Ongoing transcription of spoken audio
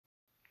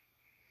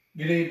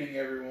Good evening,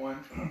 everyone.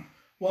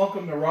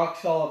 Welcome to Rock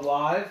Solid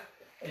Live.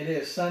 It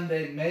is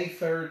Sunday, May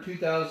 3rd,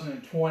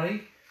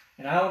 2020.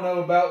 And I don't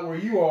know about where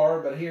you are,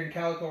 but here in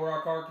Calico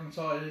Rock,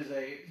 Arkansas, it is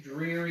a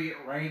dreary,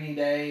 rainy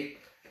day.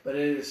 But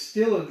it is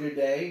still a good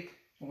day.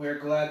 And we're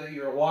glad that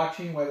you're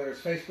watching, whether it's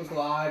Facebook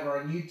Live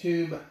or on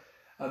YouTube.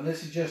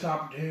 This is just an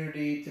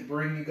opportunity to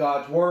bring you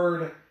God's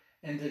Word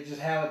and to just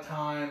have a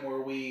time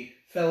where we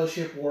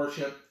fellowship,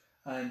 worship,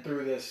 and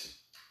through this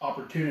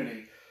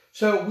opportunity.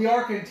 So we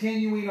are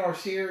continuing our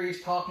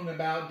series talking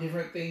about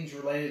different things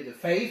related to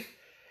faith.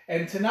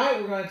 And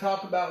tonight we're going to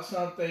talk about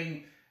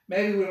something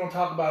maybe we don't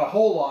talk about a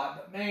whole lot,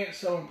 but man, it's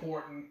so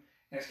important.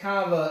 And it's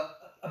kind of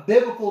a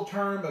biblical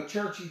term, a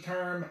churchy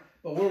term,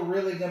 but we're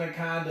really going to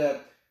kind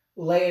of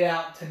lay it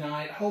out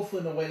tonight,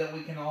 hopefully in a way that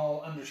we can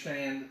all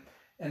understand.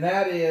 And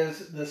that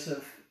is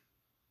the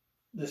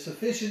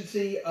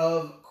sufficiency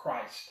of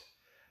Christ.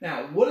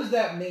 Now, what does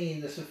that mean,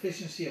 the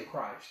sufficiency of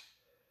Christ?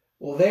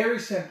 Well, very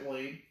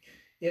simply,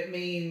 it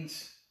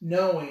means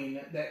knowing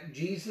that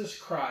Jesus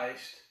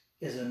Christ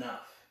is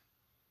enough.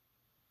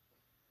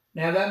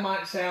 Now, that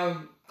might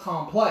sound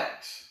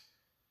complex,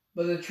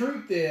 but the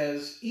truth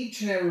is,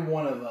 each and every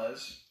one of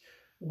us,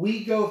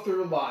 we go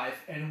through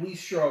life and we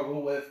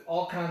struggle with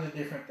all kinds of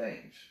different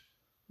things.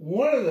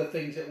 One of the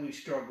things that we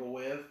struggle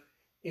with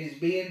is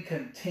being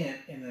content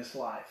in this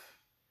life.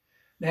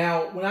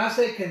 Now, when I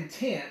say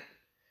content,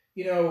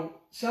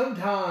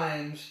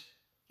 sometimes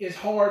it's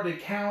hard to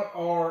count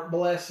our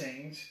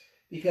blessings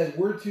because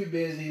we're too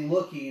busy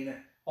looking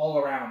all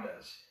around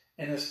us.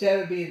 And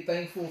instead of being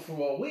thankful for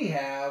what we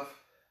have,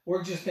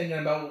 we're just thinking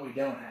about what we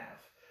don't have.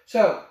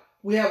 So,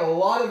 we have a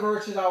lot of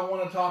verses I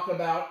want to talk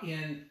about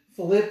in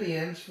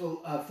Philippians.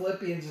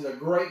 Philippians is a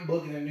great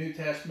book in the New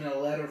Testament, a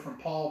letter from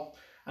Paul.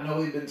 I know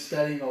we've been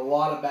studying a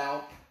lot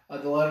about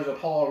the letters of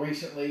Paul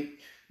recently.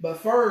 But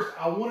first,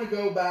 I want to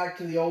go back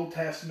to the Old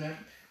Testament,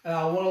 and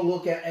I want to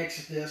look at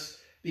Exodus,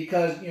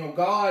 because,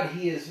 God,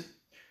 He is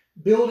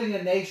building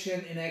a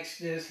nation in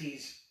Exodus.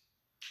 He's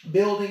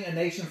building a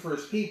nation for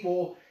His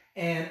people.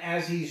 And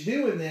as He's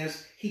doing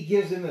this, He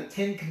gives them the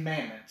 10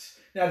 Commandments.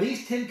 Now,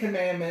 these 10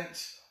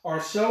 Commandments are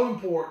so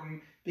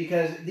important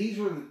because these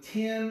were the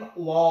 10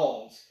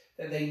 laws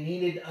that they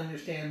needed to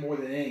understand more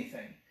than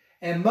anything.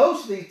 And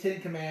most of these 10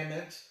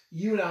 Commandments,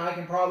 you and I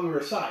can probably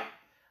recite.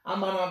 I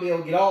might not be able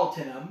to get all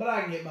 10 of them, but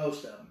I can get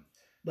most of them.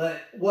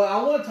 But what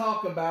I want to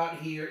talk about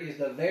here is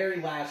the very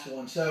last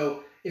one.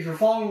 So, if you're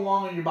following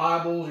along in your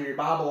Bibles or your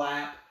Bible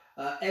app,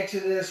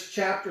 Exodus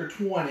chapter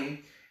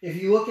 20,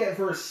 if you look at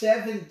verse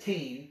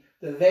 17,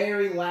 the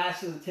very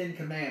last of the 10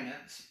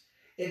 Commandments,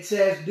 it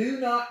says, "Do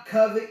not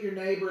covet your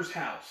neighbor's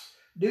house.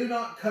 Do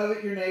not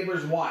covet your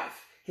neighbor's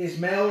wife, his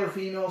male or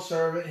female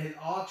servant, his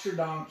ox or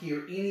donkey,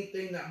 or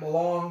anything that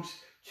belongs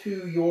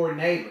to your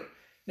neighbor."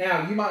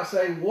 Now, you might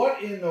say,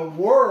 what in the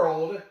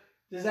world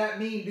does that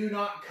mean, do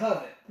not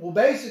covet? Well,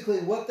 basically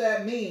what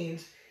that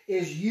means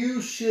is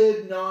you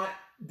should not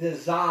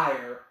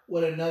desire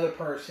what another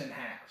person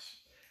has.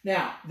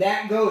 Now,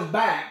 that goes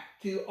back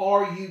to,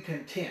 are you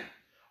content?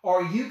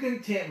 Are you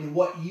content with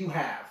what you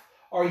have?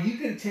 Are you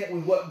content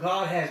with what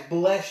God has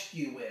blessed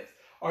you with?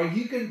 Are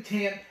you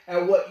content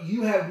at what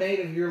you have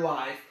made of your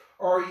life?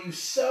 Or are you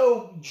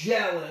so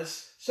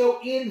jealous, so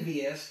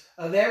envious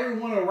of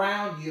everyone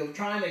around you, of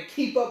trying to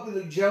keep up with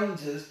the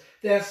Joneses,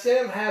 that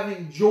instead of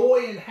having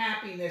joy and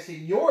happiness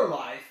in your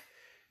life,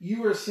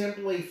 you are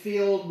simply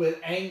filled with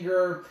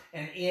anger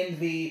and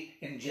envy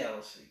and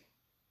jealousy?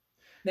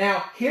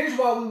 Now, here's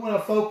why we want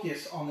to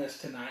focus on this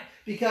tonight.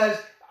 Because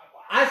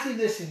I see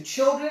this in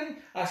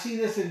children, I see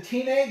this in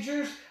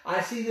teenagers,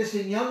 I see this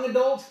in young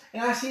adults,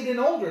 and I see it in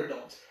older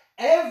adults.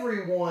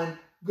 Everyone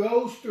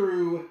goes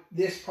through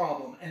this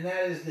problem, and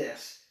that is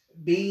this: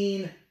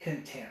 being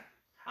content.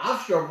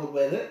 I've struggled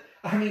with it.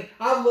 I mean,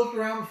 I've looked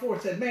around before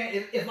and said, man,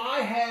 if I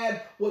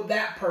had what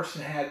that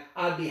person had,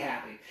 I'd be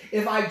happy.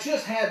 If I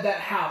just had that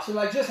house, if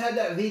I just had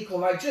that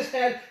vehicle, if I just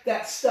had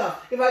that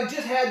stuff, if I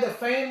just had the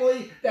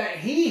family that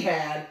he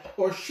had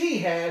or she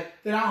had,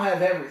 then I'll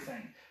have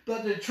everything.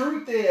 But the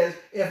truth is,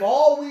 if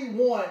all we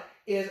want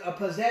is a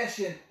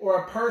possession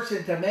or a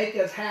person to make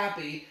us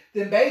happy,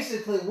 then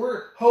basically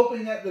we're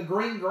hoping that the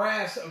green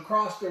grass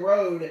across the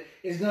road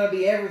is going to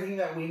be everything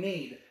that we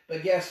need.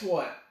 But guess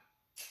what?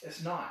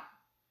 It's not.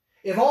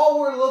 If all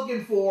we're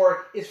looking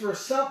for is for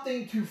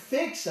something to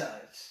fix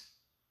us,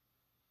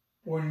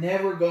 we're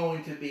never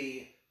going to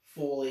be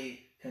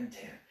fully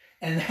content.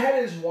 And that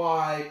is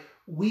why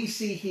we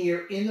see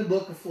here in the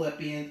book of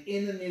Philippians,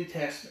 in the New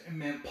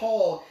Testament,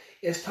 Paul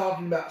is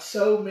talking about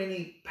so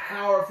many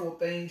powerful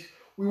things.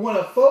 We want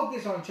to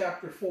focus on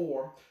chapter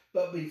 4,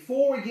 but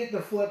before we get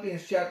to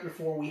Philippians chapter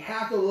 4, we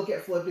have to look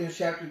at Philippians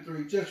chapter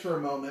 3 just for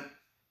a moment.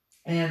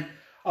 And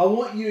I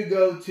want you to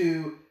go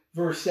to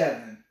verse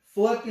 7.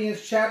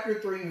 Philippians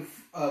chapter 3,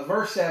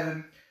 verse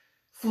 7.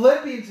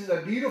 Philippians is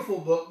a beautiful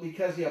book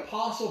because the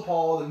Apostle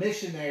Paul, the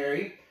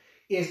missionary,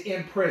 is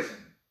in prison.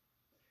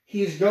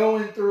 He is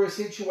going through a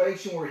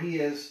situation where he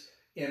is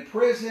in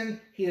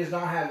prison. He does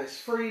not have his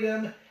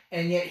freedom.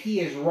 and yet he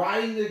is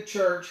writing to the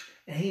church,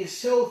 and he is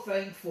so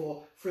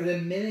thankful for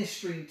them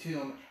ministering to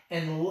him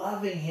and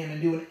loving him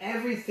and doing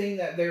everything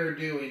that they're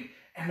doing.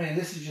 And man,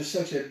 this is just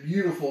such a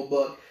beautiful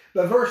book.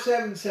 But verse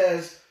 7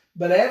 says,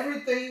 "But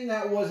everything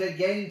that was a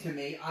gain to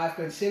me, I've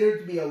considered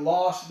to be a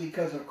loss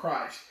because of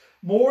Christ.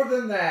 More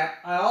than that,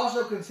 I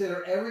also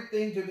consider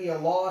everything to be a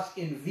loss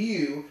in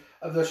view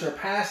of the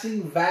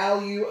surpassing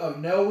value of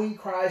knowing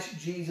Christ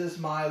Jesus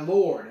my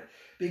Lord.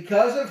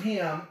 Because of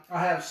him,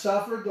 I have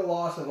suffered the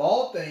loss of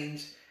all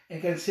things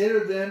and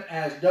consider them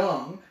as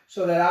dung,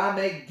 so that I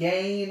may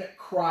gain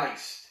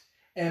Christ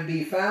and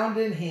be found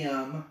in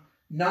him,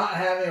 not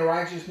having a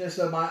righteousness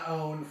of my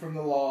own from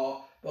the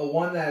law, but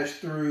one that is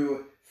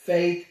through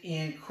faith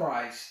in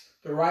Christ,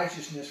 the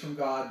righteousness from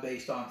God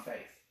based on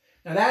faith."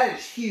 Now that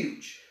is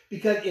huge,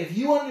 because if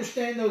you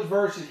understand those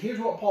verses, here's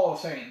what Paul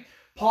is saying.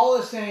 Paul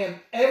is saying,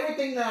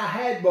 everything that I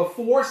had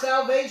before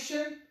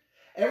salvation,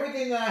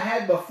 everything that I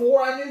had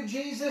before I knew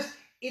Jesus,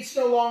 it's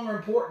no longer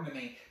important to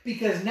me,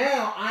 because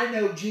now I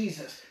know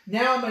Jesus.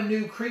 Now I'm a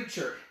new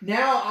creature.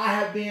 Now I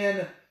have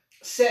been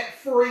set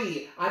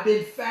free. I've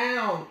been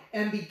found.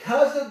 And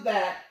because of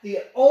that, the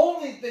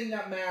only thing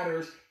that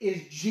matters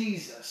is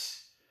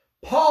Jesus.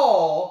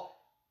 Paul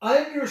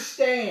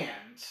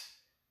understands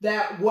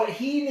that what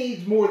he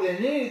needs more than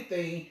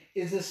anything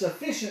is the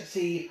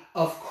sufficiency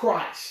of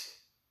Christ.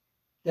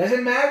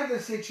 Doesn't matter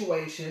the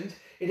situations.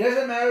 It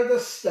doesn't matter the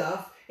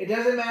stuff. It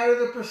doesn't matter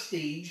the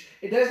prestige.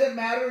 It doesn't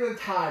matter the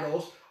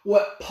titles.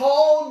 What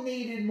Paul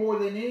needed more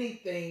than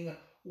anything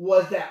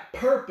was that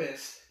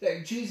purpose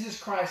that Jesus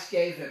Christ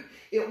gave him.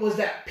 It was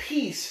that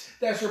peace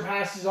that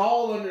surpasses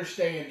all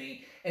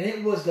understanding. And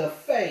it was the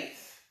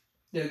faith,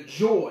 the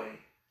joy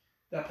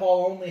that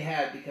Paul only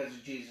had because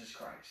of Jesus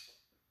Christ.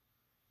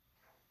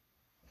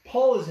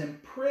 Paul is in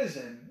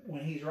prison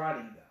when he's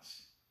writing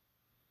this.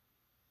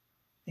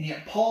 And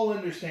yet Paul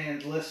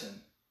understands,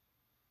 listen,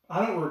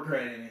 I don't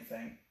regret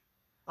anything.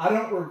 I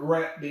don't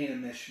regret being a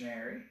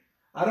missionary.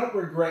 I don't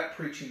regret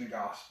preaching the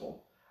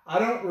gospel. I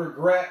don't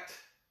regret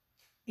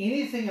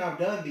anything I've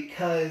done,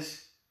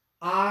 because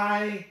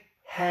I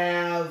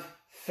have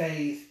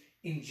faith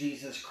in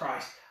Jesus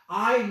Christ.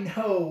 I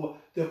know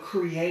the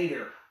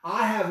Creator.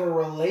 I have a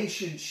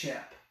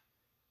relationship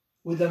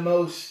with the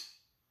most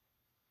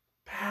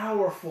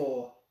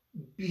powerful,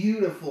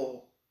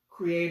 beautiful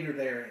Creator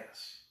there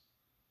is.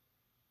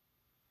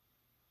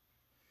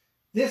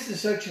 This is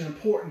such an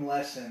important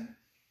lesson,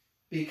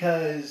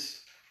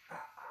 because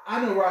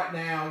I know right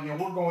now,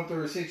 we're going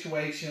through a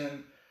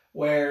situation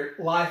where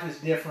life is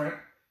different.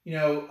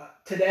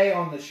 Today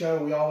on the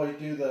show, we always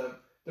do the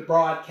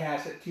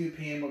broadcast at 2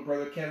 p.m. with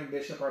Brother Kevin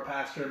Bishop, our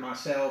pastor, and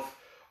myself,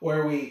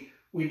 where we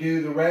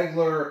do the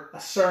regular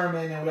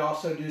sermon, and we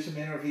also do some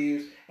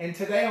interviews. And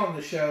today on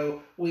the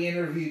show, we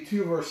interview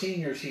two of our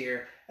seniors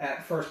here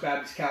at First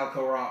Baptist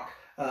Calico Rock,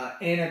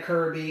 Anna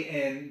Kirby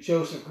and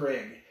Joseph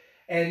Grigg.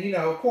 And,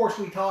 of course,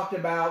 we talked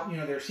about,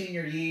 their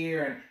senior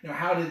year and,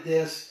 how did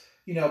this,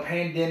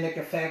 pandemic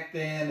affect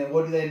them, and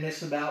what do they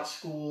miss about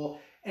school.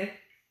 And,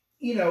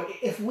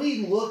 if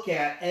we look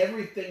at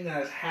everything that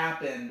has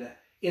happened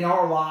in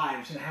our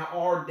lives and how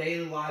our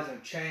daily lives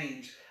have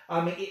changed,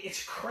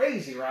 it's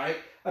crazy, right?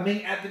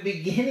 At the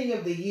beginning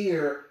of the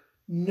year,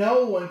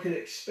 no one could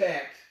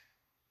expect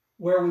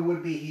where we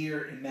would be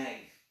here in May.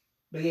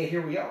 But yet,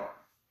 here we are.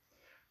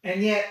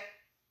 And yet,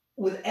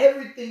 with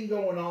everything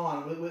going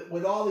on,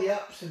 with all the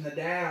ups and the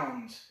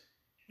downs,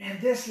 and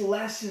this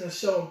lesson is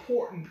so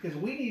important, because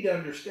we need to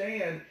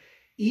understand,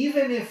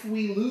 even if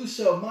we lose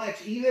so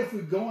much, even if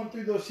we're going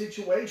through those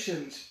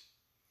situations,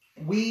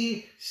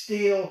 we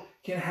still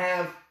can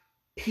have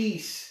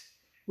peace.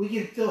 We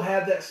can still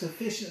have that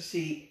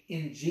sufficiency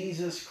in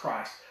Jesus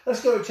Christ.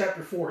 Let's go to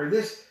chapter 4 here.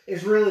 This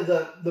is really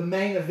the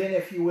main event,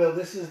 if you will.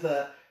 This is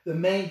the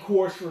main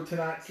course for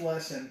tonight's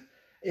lesson.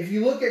 If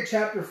you look at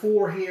chapter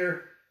 4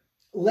 here,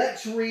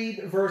 let's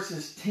read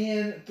verses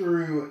 10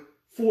 through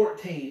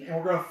 14. And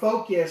we're going to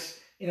focus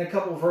in a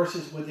couple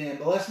verses within.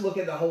 But let's look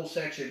at the whole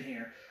section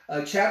here.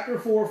 Chapter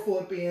 4,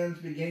 Philippians,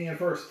 beginning of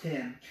verse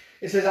 10.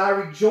 It says, "I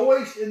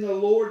rejoiced in the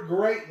Lord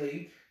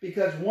greatly,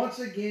 because once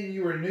again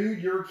you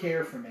renewed your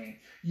care for me.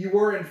 You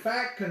were in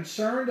fact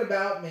concerned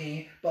about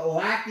me, but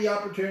lacked the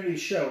opportunity to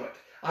show it.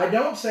 I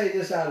don't say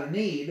this out of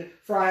need,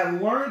 for I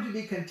have learned to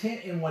be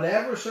content in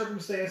whatever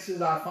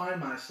circumstances I find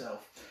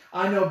myself.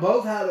 I know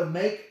both how to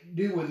make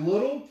do with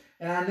little,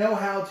 and I know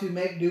how to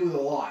make do with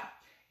a lot.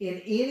 In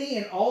any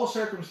and all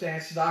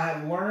circumstances I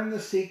have learned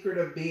the secret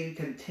of being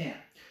content.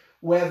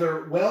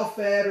 Whether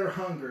well-fed or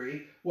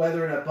hungry,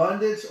 whether in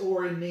abundance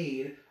or in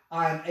need,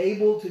 I am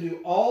able to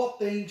do all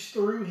things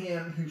through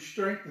him who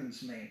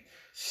strengthens me.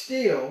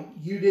 Still,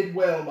 you did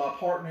well by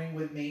partnering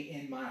with me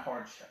in my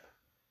hardship."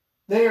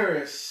 There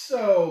is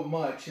so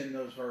much in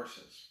those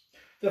verses.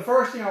 The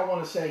first thing I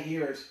want to say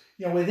here is,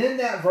 within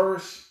that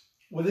verse,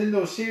 within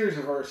those series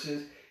of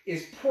verses,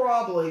 is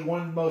probably one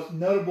of the most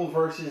notable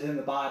verses in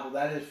the Bible.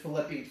 That is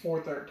Philippians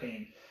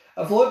 4:13.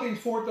 Philippians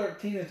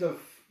 4:13 is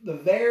the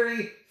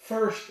very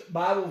first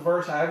Bible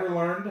verse I ever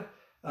learned.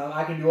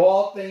 I can do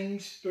all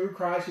things through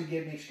Christ who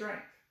gives me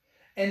strength.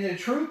 And the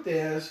truth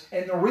is,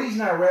 and the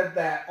reason I read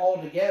that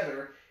all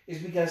together is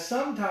because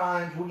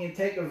sometimes we can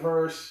take a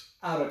verse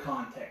out of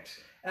context.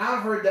 And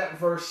I've heard that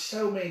verse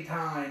so many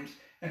times,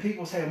 and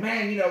people say,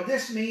 man,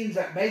 this means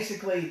that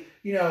basically,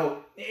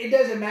 it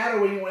doesn't matter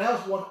what anyone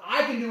else wants.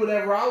 I can do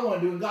whatever I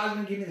want to do, and God's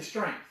going to give me the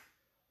strength.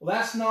 Well,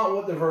 that's not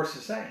what the verse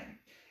is saying.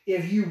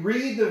 If you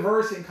read the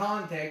verse in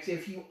context,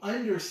 if you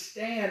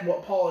understand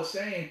what Paul is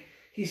saying,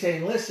 he's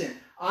saying, listen,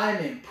 I'm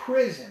in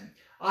prison.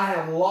 I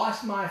have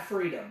lost my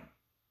freedom.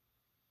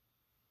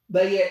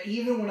 But yet,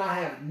 even when I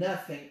have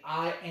nothing,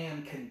 I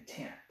am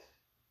content.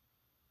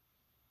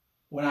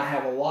 When I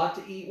have a lot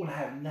to eat, when I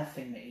have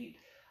nothing to eat,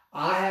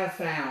 I have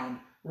found,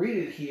 read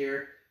it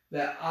here,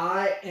 that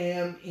I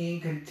am in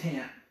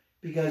content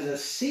because a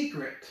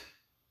secret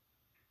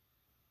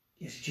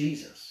is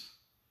Jesus.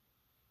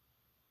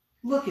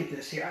 Look at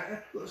this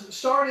here.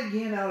 Start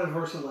again out of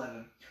verse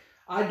 11.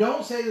 I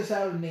don't say this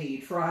out of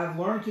need, for I have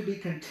learned to be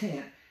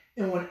content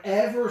in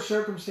whatever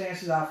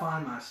circumstances I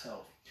find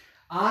myself.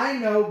 I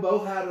know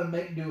both how to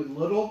make do with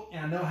little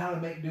and I know how to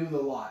make do with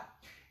a lot.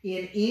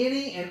 In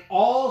any and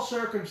all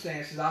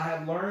circumstances, I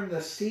have learned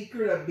the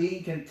secret of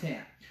being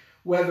content,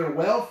 whether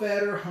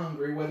well-fed or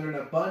hungry, whether in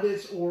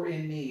abundance or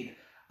in need.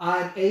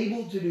 I am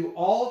able to do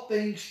all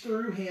things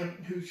through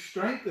him who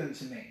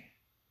strengthens me.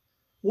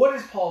 What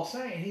is Paul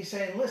saying? He's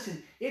saying,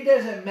 listen, it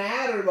doesn't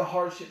matter the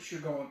hardships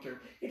you're going through.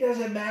 It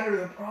doesn't matter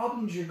the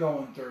problems you're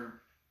going through.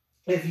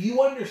 If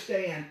you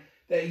understand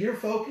that your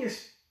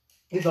focus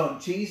is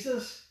on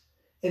Jesus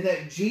and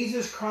that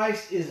Jesus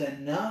Christ is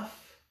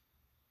enough,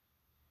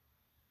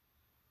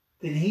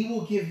 then he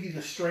will give you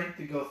the strength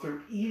to go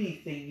through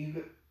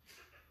anything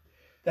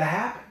that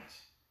happens.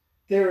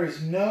 There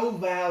is no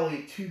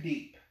valley too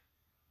deep.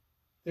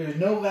 There is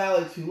no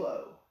valley too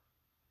low.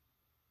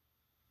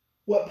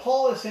 What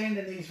Paul is saying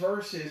in these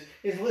verses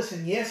is,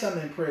 listen, yes, I'm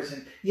in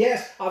prison.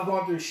 Yes, I've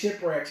gone through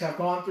shipwrecks. I've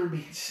gone through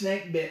being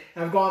snake bit.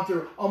 I've gone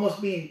through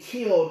almost being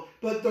killed.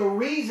 But the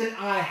reason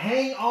I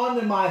hang on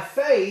to my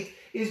faith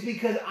is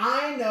because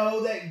I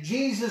know that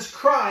Jesus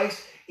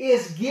Christ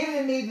is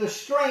giving me the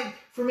strength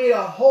for me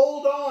to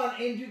hold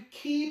on and to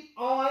keep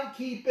on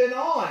keeping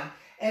on.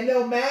 And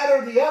no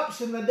matter the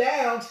ups and the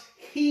downs,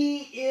 he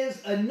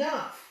is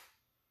enough.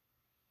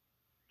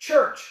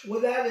 Church,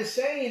 what that is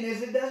saying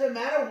is it doesn't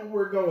matter what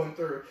we're going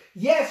through.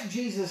 Yes,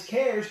 Jesus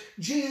cares.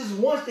 Jesus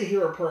wants to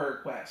hear a prayer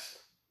request.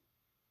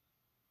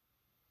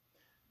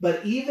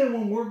 But even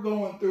when we're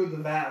going through the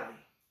valley,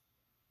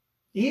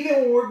 even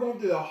when we're going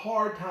through the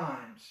hard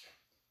times,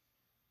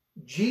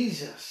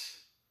 Jesus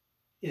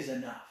is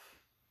enough.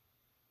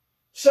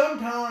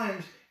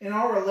 Sometimes in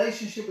our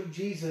relationship with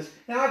Jesus,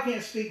 now I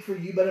can't speak for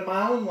you, but in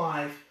my own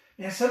life,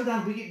 man,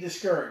 sometimes we get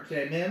discouraged.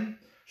 Amen?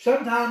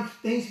 Sometimes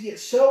things get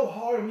so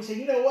hard and we say,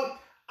 you know what?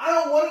 I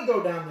don't want to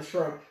go down this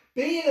road.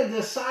 Being a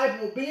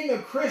disciple, being a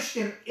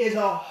Christian is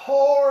a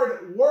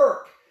hard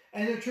work.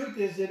 And the truth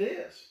is, it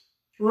is.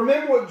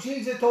 Remember what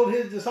Jesus told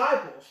his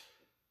disciples.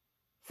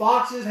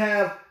 Foxes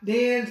have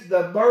dens,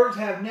 the birds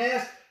have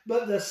nests,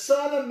 but the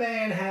Son of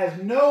Man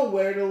has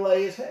nowhere to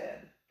lay his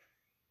head.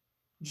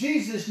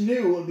 Jesus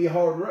knew it would be a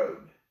hard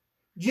road.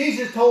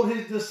 Jesus told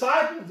his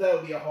disciples that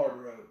would be a hard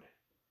road.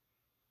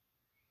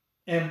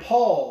 And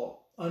Paul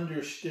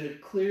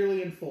understood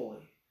clearly and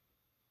fully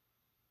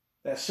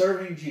that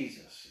serving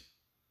Jesus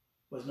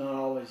was not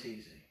always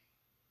easy,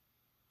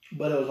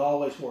 but it was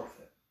always worth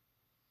it.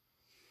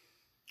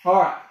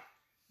 All right,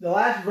 the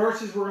last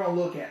verses we're going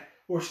to look at.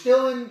 We're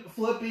still in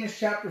Philippians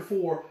chapter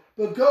 4,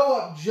 but go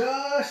up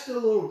just a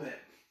little bit.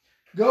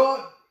 Go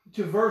up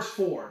to verse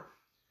 4.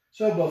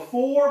 So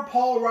before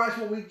Paul writes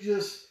what we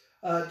just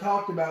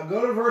talked about,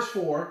 go to verse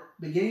 4,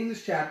 beginning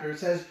this chapter. It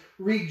says,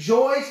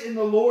 rejoice in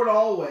the Lord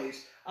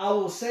always. I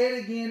will say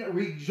it again,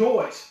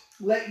 rejoice.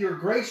 Let your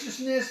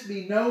graciousness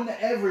be known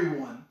to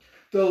everyone.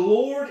 The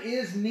Lord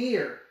is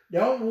near.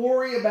 Don't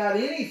worry about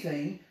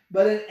anything,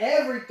 but in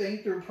everything,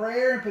 through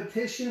prayer and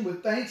petition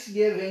with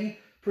thanksgiving,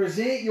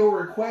 present your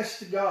requests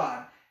to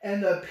God.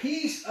 And the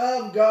peace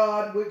of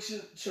God, which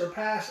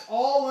surpasses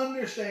all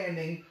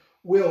understanding,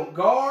 will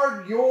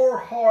guard your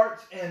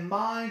hearts and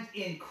minds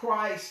in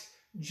Christ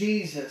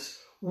Jesus.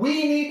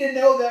 We need to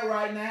know that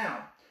right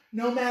now.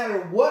 No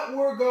matter what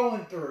we're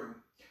going through,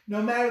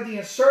 no matter the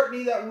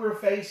uncertainty that we're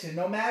facing,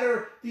 no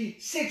matter the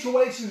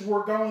situations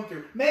we're going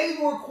through,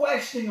 maybe we're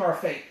questioning our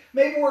faith.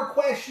 Maybe we're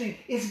questioning,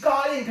 is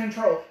God in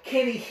control?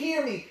 Can he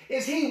hear me?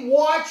 Is he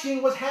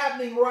watching what's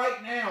happening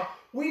right now?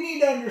 We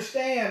need to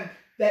understand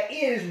that it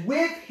is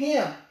with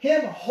him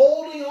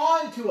holding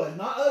on to us,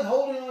 not us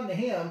holding on to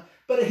him,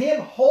 but him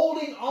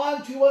holding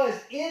on to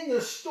us in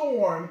the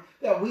storm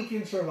that we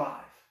can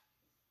survive.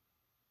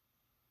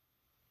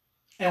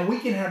 And we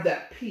can have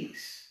that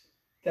peace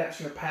that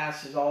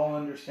surpasses all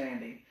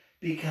understanding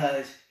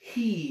because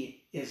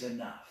he is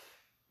enough.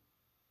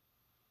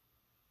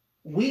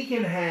 We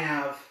can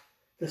have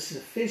the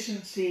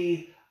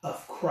sufficiency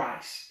of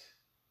Christ.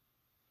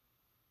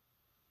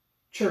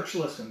 Church,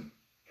 listen,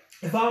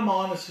 if I'm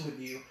honest with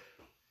you,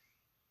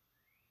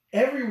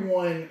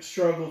 everyone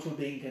struggles with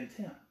being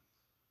content.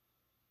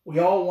 We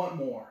all want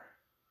more.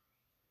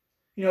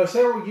 You know,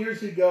 several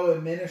years ago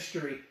in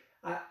ministry,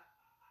 I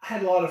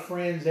had a lot of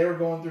friends. They were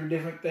going through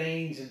different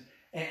things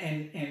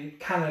and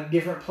kind of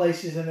different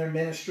places in their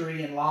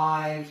ministry and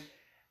lives.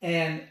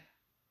 And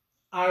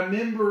I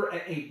remember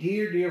a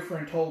dear, dear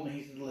friend told me,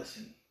 he said,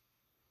 listen,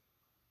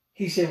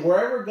 he said,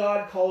 wherever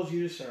God calls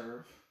you to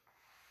serve,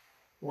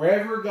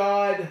 wherever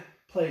God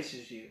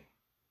places you,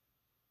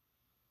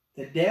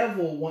 the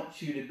devil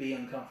wants you to be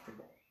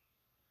uncomfortable.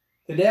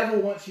 The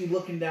devil wants you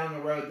looking down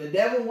the road. The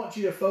devil wants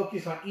you to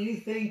focus on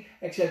anything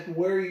except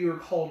where you're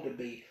called to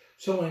be.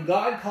 So when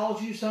God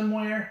calls you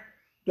somewhere,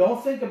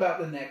 don't think about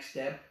the next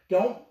step.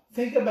 Don't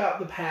think about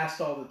the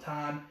past all the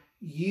time.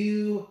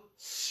 You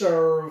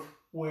serve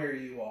where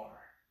you are.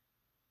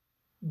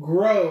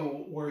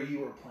 Grow where you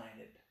were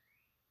planted.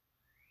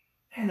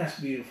 And that's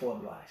beautiful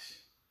advice.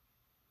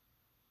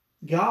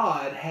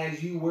 God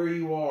has you where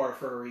you are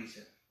for a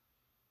reason.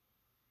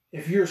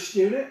 If you're a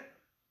student,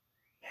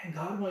 and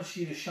God wants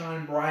you to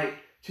shine bright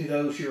to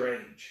those your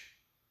age.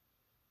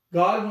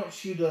 God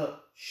wants you to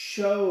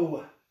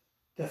show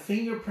the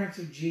fingerprints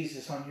of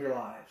Jesus on your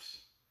lives.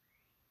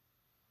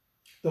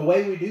 The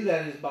way we do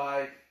that is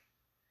by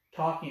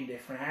talking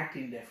different,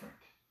 acting different,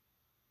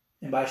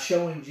 and by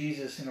showing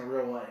Jesus in a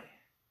real way.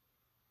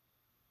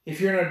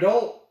 If you're an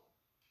adult,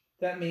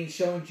 that means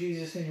showing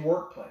Jesus in your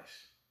workplace,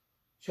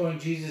 showing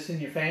Jesus in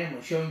your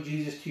family, showing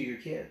Jesus to your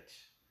kids.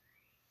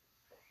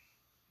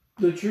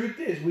 The truth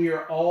is we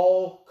are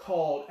all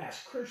called as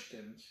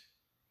Christians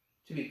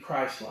to be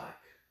Christ-like.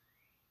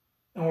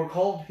 And we're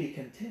called to be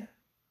content.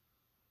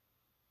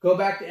 Go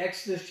back to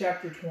Exodus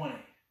chapter 20.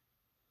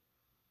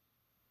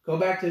 Go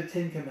back to the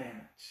 10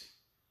 Commandments.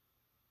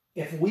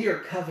 If we are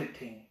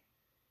coveting,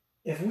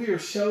 if we are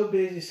so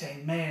busy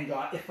saying, man,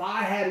 God, if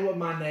I had what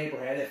my neighbor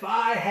had, if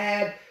I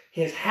had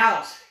his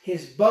house,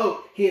 his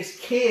boat, his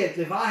kids,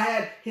 if I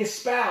had his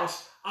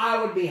spouse,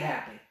 I would be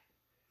happy.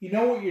 You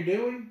know what you're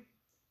doing?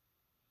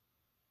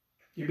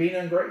 You're being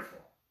ungrateful.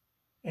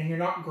 And you're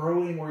not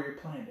growing where you're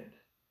planted.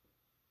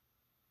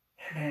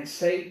 And man,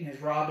 Satan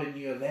is robbing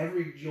you of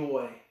every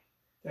joy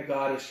that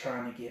God is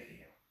trying to give you.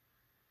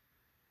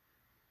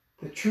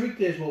 The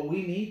truth is what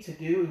we need to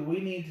do is we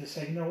need to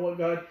say, you know what,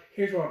 God,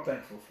 here's what I'm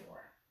thankful for.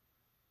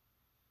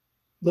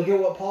 Look at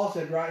what Paul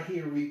said right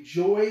here.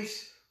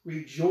 Rejoice,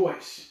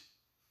 rejoice.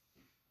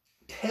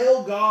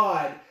 Tell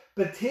God,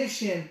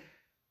 petition,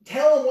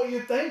 tell him what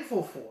you're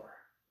thankful for.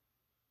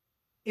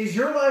 Is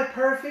your life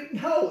perfect?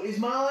 No. Is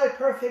my life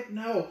perfect?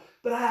 No.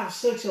 But I have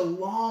such a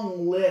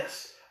long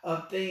list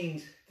of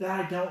things that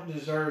I don't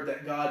deserve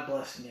that God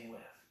blessed me with.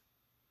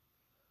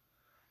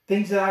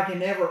 Things that I can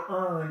never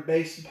earn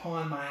based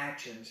upon my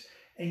actions.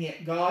 And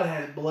yet God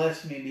has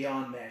blessed me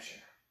beyond measure.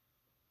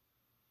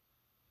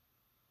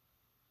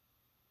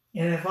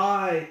 And if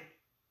I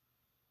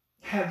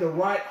have the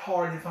right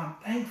heart, if I'm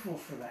thankful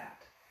for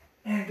that,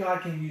 man,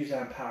 God can use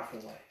that in powerful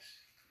ways.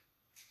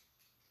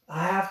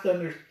 I have to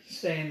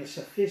understand the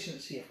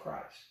sufficiency of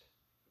Christ.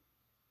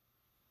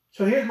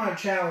 So here's my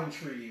challenge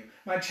for you.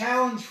 My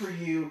challenge for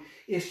you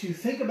is to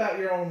think about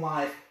your own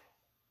life.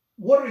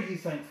 What are you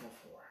thankful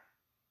for?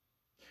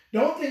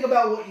 Don't think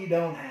about what you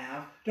don't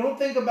have. Don't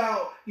think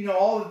about,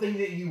 all the things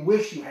that you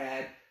wish you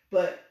had.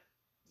 But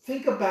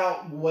think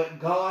about what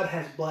God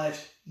has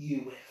blessed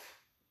you with.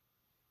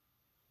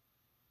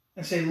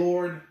 And say,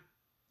 Lord,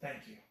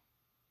 thank you.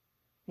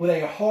 With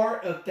a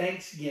heart of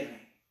thanksgiving.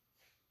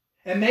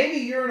 And maybe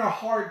you're in a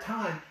hard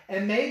time.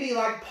 And maybe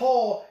like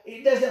Paul,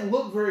 it doesn't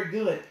look very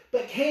good.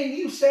 But can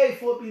you say,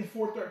 Philippians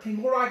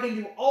 4:13, Lord, I can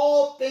do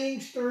all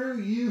things through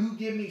you who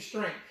give me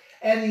strength.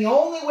 And the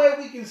only way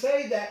we can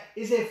say that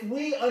is if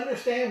we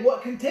understand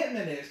what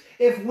contentment is.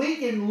 If we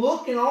can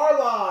look in our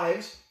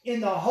lives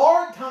in the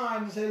hard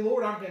times and say,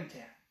 Lord, I'm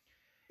content.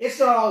 It's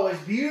not always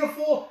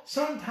beautiful.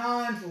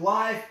 Sometimes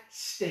life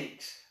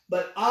stinks.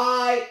 But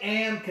I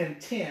am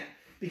content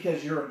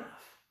because you're enough.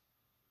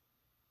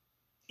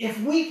 If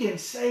we can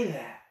say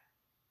that,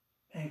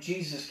 then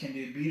Jesus can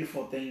do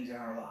beautiful things in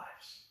our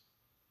lives.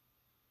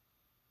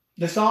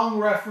 The song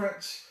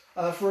reference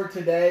for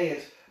today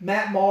is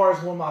Matt Maher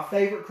is one of my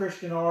favorite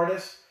Christian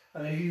artists.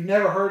 If you've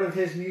never heard of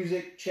his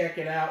music, check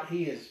it out.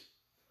 He is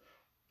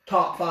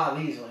top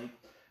 5 easily.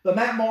 But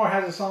Matt Maher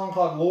has a song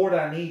called Lord,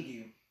 I Need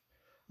You.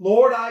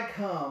 Lord, I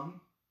come,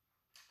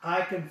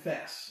 I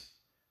confess.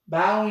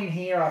 Bowing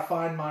here, I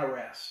find my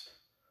rest.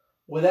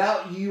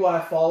 Without you, I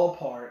fall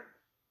apart.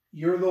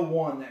 You're the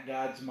one that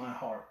guides my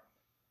heart.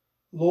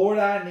 Lord,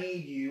 I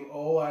need you.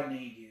 Oh, I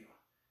need you.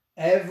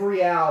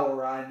 Every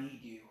hour I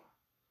need you.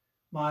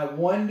 My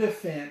one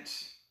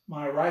defense,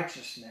 my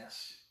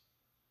righteousness.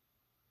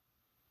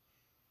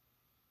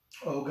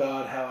 Oh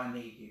God, how I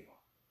need you.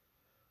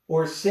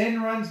 Where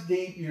sin runs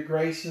deep, your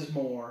grace is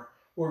more.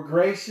 Where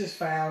grace is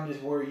found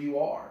is where you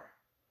are.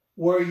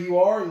 Where you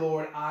are,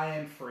 Lord, I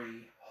am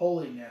free.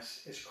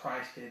 Holiness is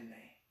Christ in me.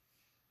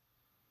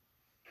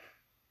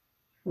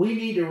 We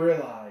need to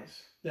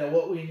realize that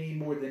what we need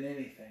more than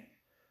anything,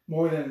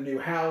 more than a new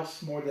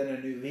house, more than a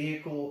new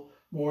vehicle,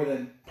 more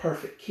than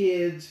perfect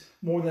kids,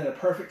 more than a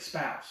perfect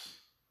spouse,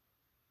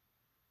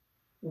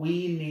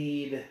 we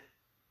need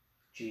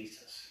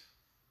Jesus.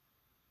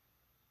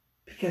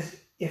 Because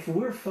if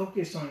we're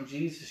focused on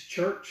Jesus,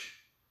 church,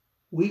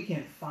 we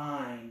can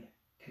find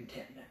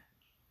contentment.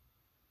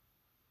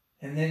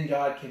 And then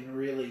God can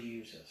really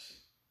use us.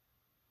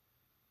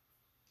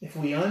 If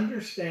we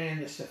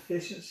understand the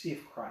sufficiency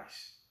of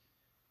Christ,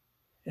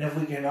 and if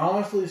we can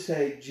honestly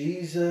say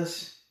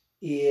Jesus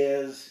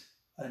is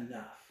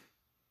enough,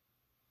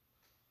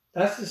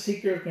 that's the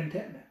secret of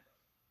contentment.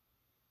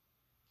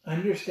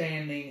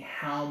 Understanding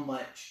how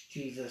much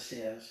Jesus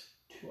is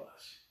to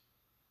us.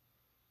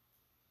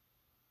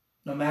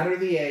 No matter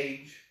the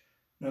age,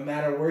 no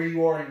matter where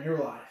you are in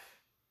your life,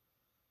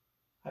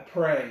 I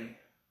pray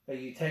that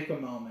you take a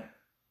moment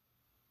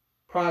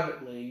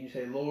privately and you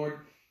say, Lord,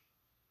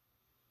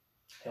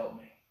 help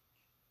me.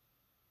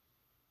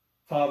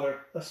 Father,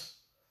 let's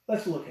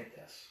look at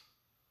this.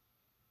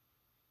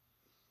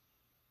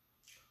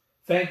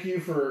 Thank you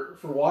for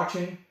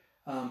watching.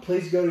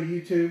 Please go to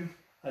YouTube.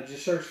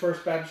 Just search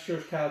First Baptist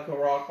Church Calico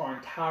Rock. Our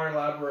entire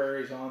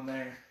library is on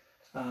there.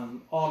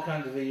 All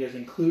kinds of videos,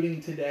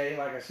 including today.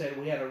 Like I said,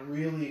 we had a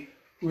really,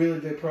 really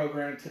good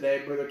program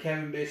today. Brother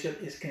Kevin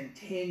Bishop is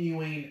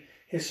continuing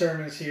his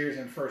sermon series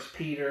in 1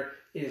 Peter.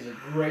 It is a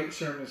great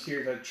sermon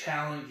series. I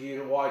challenge you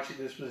to watch it.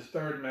 This was his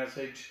third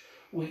message.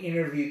 We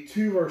interviewed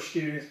two of our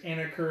students,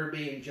 Anna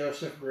Kirby and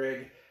Joseph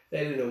Grigg.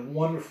 They did a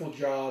wonderful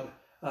job.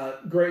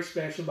 Great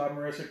special by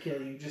Marissa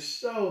Killian.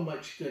 Just so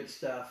much good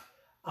stuff.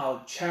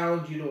 I'll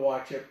challenge you to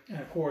watch it. And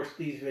of course,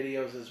 these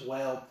videos as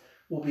well.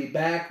 We'll be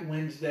back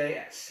Wednesday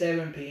at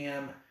 7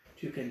 p.m.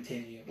 to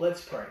continue.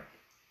 Let's pray.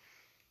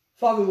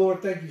 Father,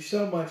 Lord, thank you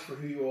so much for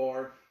who you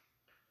are.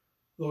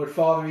 Lord,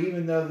 Father,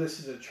 even though this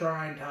is a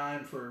trying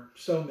time for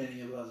so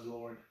many of us,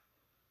 Lord.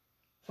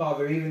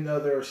 Father, even though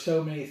there are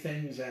so many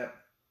things that,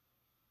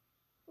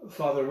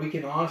 Father, we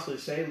can honestly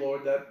say,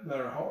 Lord, that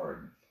are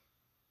hard.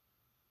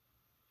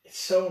 It's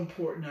so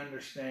important to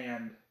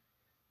understand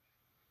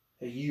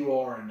that you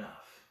are enough.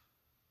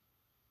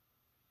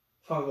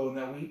 Father, Lord,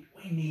 that we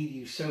need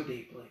you so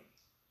deeply.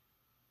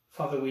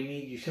 Father, we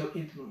need you so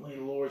intimately,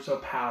 Lord, so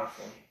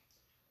powerfully.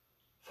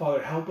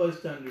 Father, help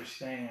us to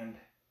understand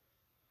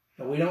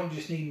that we don't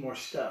just need more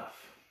stuff.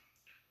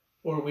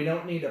 Lord, we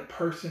don't need a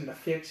person to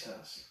fix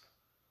us.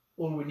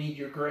 Lord, we need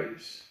your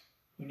grace.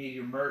 We need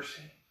your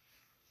mercy.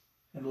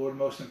 And Lord,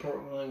 most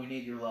importantly, we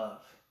need your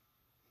love.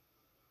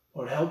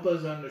 Lord, help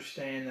us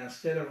understand that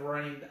instead of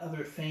running to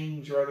other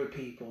things or other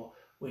people,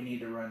 we need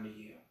to run to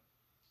you.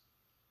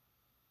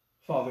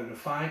 Father, to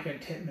find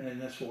contentment in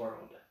this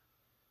world,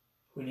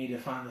 we need to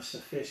find the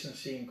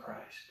sufficiency in Christ.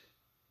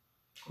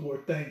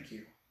 Lord, thank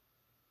you.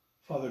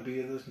 Father,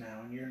 be with us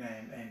now. In your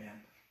name,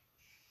 amen.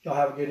 Y'all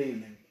have a good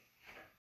evening.